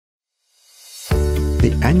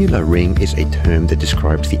The annular ring is a term that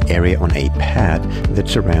describes the area on a pad that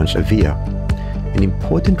surrounds a via. An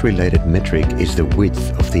important related metric is the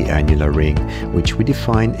width of the annular ring, which we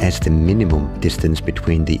define as the minimum distance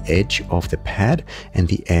between the edge of the pad and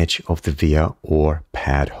the edge of the via or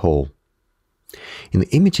pad hole. In the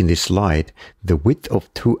image in this slide, the width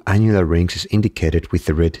of two annular rings is indicated with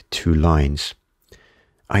the red two lines.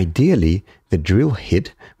 Ideally, the drill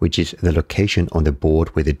head, which is the location on the board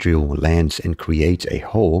where the drill lands and creates a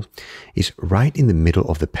hole, is right in the middle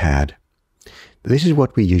of the pad. This is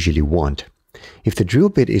what we usually want. If the drill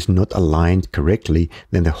bit is not aligned correctly,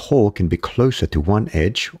 then the hole can be closer to one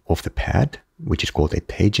edge of the pad, which is called a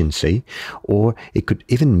tangency, or it could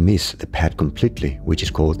even miss the pad completely, which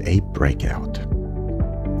is called a breakout.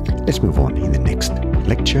 Let's move on in the next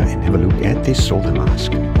lecture and have a look at this solder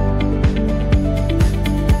mask.